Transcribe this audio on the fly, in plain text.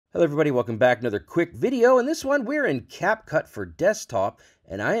Hello everybody, welcome back. Another quick video. In this one, we're in Capcut for desktop,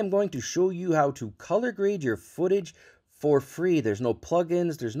 and I am going to show you how to color grade your footage for free. There's no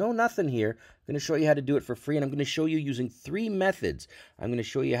plugins, there's no nothing here. I'm going to show you how to do it for free, and I'm going to show you using three methods. I'm going to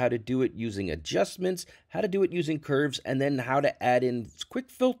show you how to do it using adjustments, how to do it using curves, and then how to add in quick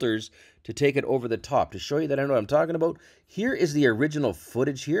filters to take it over the top. To show you that I know what I'm talking about, here is the original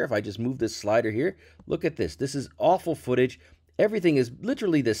footage here. If I just move this slider here, look at this. This is awful footage. Everything is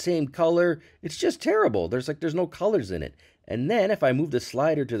literally the same color. It's just terrible. There's no colors in it. And then if I move the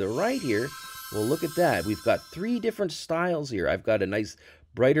slider to the right here, well, look at that. We've got three different styles here. I've got a nice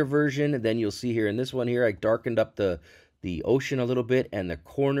brighter version, and then you'll see here in this one here, I darkened up the ocean a little bit and the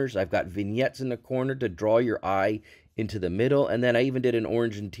corners. I've got vignettes in the corner to draw your eye into the middle. And then I even did an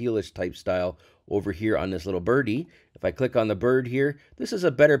orange and tealish type style over here on this little birdie. If I click on the bird here, this is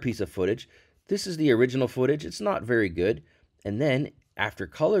a better piece of footage. This is the original footage. It's not very good. And then after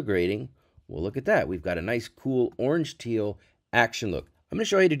color grading, well, look at that. We've got a nice, cool orange teal action look. I'm going to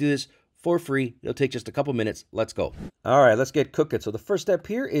show you how to do this for free. It'll take just a couple minutes. Let's go. All right, let's get cooking. So the first step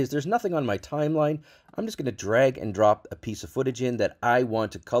here is there's nothing on my timeline. I'm just going to drag and drop a piece of footage in that I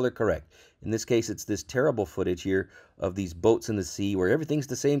want to color correct. In this case, it's this terrible footage here of these boats in the sea where everything's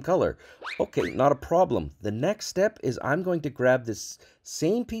the same color. Okay, not a problem. The next step is I'm going to grab this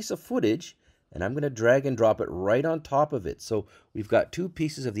same piece of footage and I'm going to drag and drop it right on top of it. So we've got two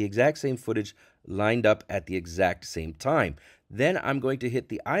pieces of the exact same footage lined up at the exact same time. Then I'm going to hit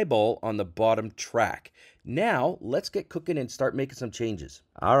the eyeball on the bottom track. Now, let's get cooking and start making some changes.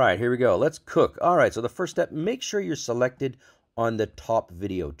 All right, here we go. Let's cook. All right, so the first step, make sure you're selected on the top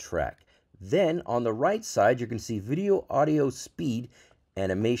video track. Then on the right side, you're going to see video, audio, speed,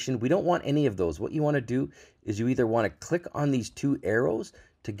 animation. We don't want any of those. What you want to do is you either want to click on these two arrows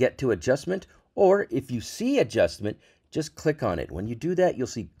to get to adjustment, or if you see adjustment, just click on it. When you do that, you'll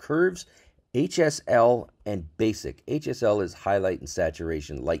see curves, HSL, and basic. HSL is highlight and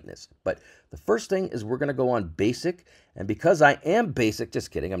saturation lightness. But the first thing is we're going to go on basic. And because I am basic,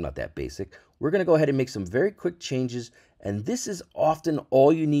 just kidding, I'm not that basic. We're going to go ahead and make some very quick changes. And this is often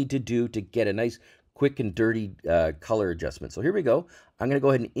all you need to do to get a nice quick and dirty color adjustment. So here we go. I'm going to go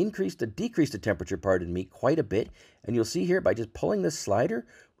ahead and decrease the temperature, pardon me, quite a bit. And you'll see here by just pulling this slider,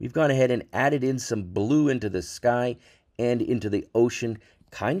 we've gone ahead and added in some blue into the sky and into the ocean,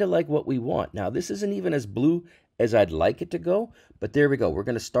 kind of like what we want. Now, this isn't even as blue as I'd like it to go, but there we go. We're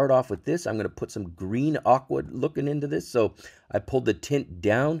going to start off with this. I'm going to put some green aqua looking into this. So I pulled the tint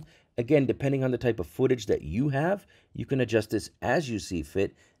down. Again, depending on the type of footage that you have, you can adjust this as you see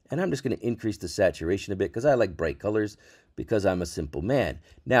fit. And I'm just going to increase the saturation a bit because I like bright colors because I'm a simple man.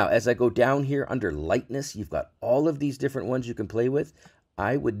 Now, as I go down here under lightness, you've got all of these different ones you can play with.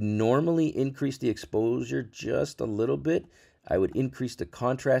 I would normally increase the exposure just a little bit. I would increase the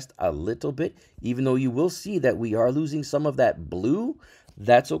contrast a little bit, even though you will see that we are losing some of that blue.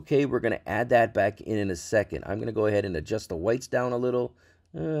 That's okay. We're going to add that back in a second. I'm going to go ahead and adjust the whites down a little.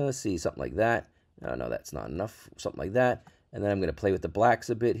 Let's see, something like that. Oh, no, that's not enough. Something like that. And then I'm going to play with the blacks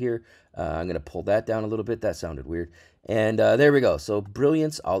a bit here. I'm going to pull that down a little bit. That sounded weird. And there we go. So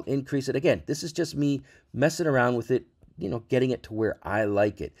brilliance, I'll increase it. Again, this is just me messing around with it, getting it to where I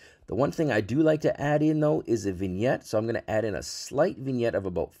like it. The one thing I do like to add in, though, is a vignette. So I'm going to add in a slight vignette of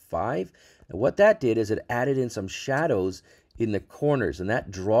about 5. And what that did is it added in some shadows in the corners. And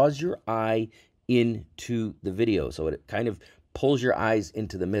that draws your eye into the video. So it kind of pulls your eyes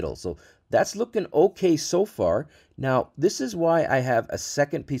into the middle. So that's looking okay so far. Now, this is why I have a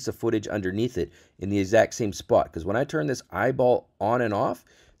second piece of footage underneath it in the exact same spot. Because when I turn this eyeball on and off,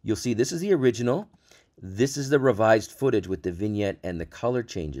 you'll see this is the original. This is the revised footage with the vignette and the color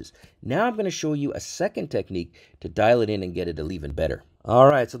changes. Now I'm going to show you a second technique to dial it in and get it even better. All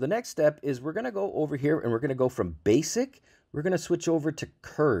right, so the next step is we're going to go over here and we're going to go from basic. We're going to switch over to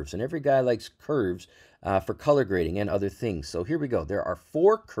curves. And every guy likes curves for color grading and other things. So here we go. There are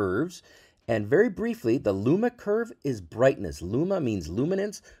 4 curves. And very briefly, the luma curve is brightness. Luma means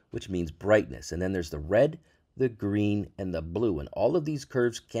luminance, which means brightness. And then there's the red, the green, and the blue. And all of these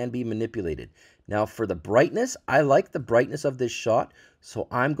curves can be manipulated. Now, for the brightness, I like the brightness of this shot, so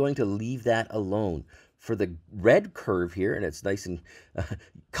I'm going to leave that alone. For the red curve here, and it's nice and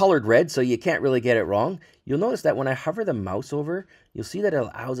colored red, so you can't really get it wrong, you'll notice that when I hover the mouse over, you'll see that it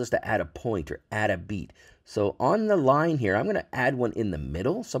allows us to add a point or add a beat. So on the line here, I'm going to add one in the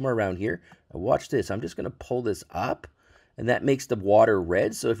middle, somewhere around here. And watch this. I'm just going to pull this up, and that makes the water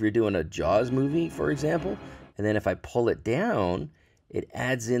red. So if you're doing a Jaws movie, for example, and then if I pull it down, it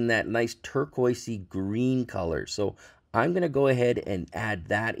adds in that nice turquoisey green color. So I'm going to go ahead and add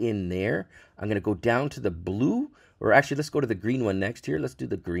that in there. I'm going to go down to the blue Or actually, let's go to the green one next here. Let's do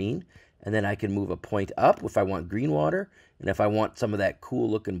the green. And then I can move a point up if I want green water. And if I want some of that cool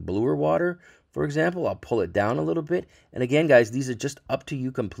looking bluer water, for example, I'll pull it down a little bit. And again, guys, these are just up to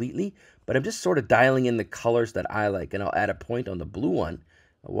you completely. But I'm just sort of dialing in the colors that I like. And I'll add a point on the blue one.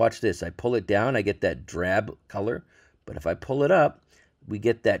 Watch this. I pull it down. I get that drab color. But if I pull it up, we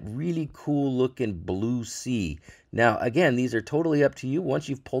get that really cool looking blue sea. Now, again, these are totally up to you. Once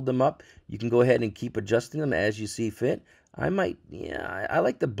you've pulled them up, you can go ahead and keep adjusting them as you see fit. I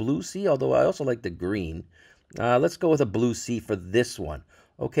like the blue sea, although I also like the green. Let's go with a blue sea for this one.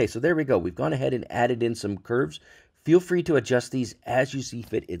 Okay, so there we go. We've gone ahead and added in some curves. Feel free to adjust these as you see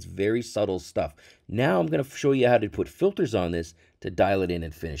fit. It's very subtle stuff. Now I'm going to show you how to put filters on this to dial it in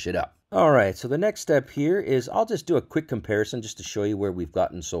and finish it up. All right, so the next step here is I'll just do a quick comparison just to show you where we've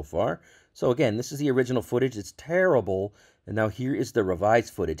gotten so far. So again, this is the original footage. It's terrible. And now here is the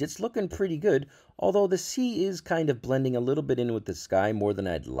revised footage. It's looking pretty good, although the sea is kind of blending a little bit in with the sky more than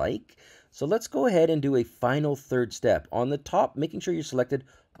I'd like. So let's go ahead and do a final third step. On the top, making sure you're selected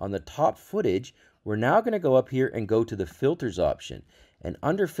on the top footage, we're now going to go up here and go to the filters option. And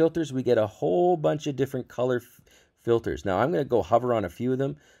under filters, we get a whole bunch of different color filters. Now I'm going to go hover on a few of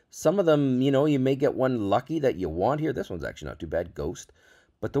them. Some of them, you may get one lucky that you want here. This one's actually not too bad, Ghost.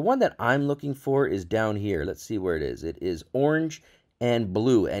 But the one that I'm looking for is down here. Let's see where it is. It is orange and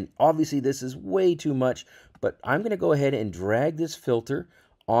blue. And obviously this is way too much, but I'm going to go ahead and drag this filter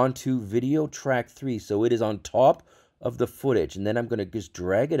onto video track 3. So it is on top of the footage. And then I'm going to just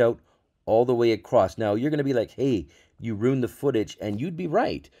drag it out all the way across. Now you're going to be like, hey, you ruined the footage, and you'd be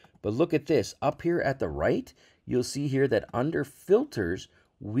right. But look at this. Up here at the right, you'll see here that under filters,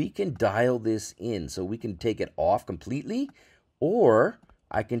 we can dial this in. So we can take it off completely, or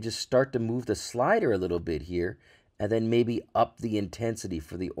I can just start to move the slider a little bit here and then maybe up the intensity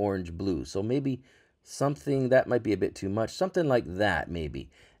for the orange blue. So maybe something that might be a bit too much, something like that maybe.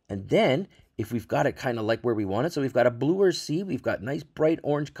 And then if we've got it kind of like where we want it, so we've got a bluer sea, we've got nice bright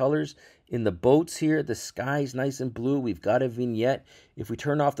orange colors in the boats here, the sky's nice and blue, we've got a vignette. If we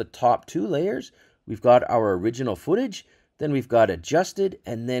turn off the top 2 layers, we've got our original footage, then we've got adjusted,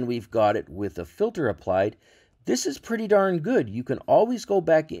 and then we've got it with a filter applied. This is pretty darn good. You can always go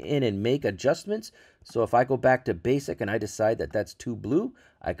back in and make adjustments. So if I go back to basic and I decide that that's too blue,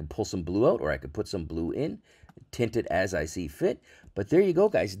 I can pull some blue out, or I can put some blue in, tint it as I see fit. But there you go,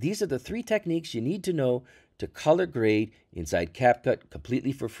 guys. These are the 3 techniques you need to know to color grade inside Capcut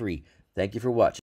completely for free. Thank you for watching.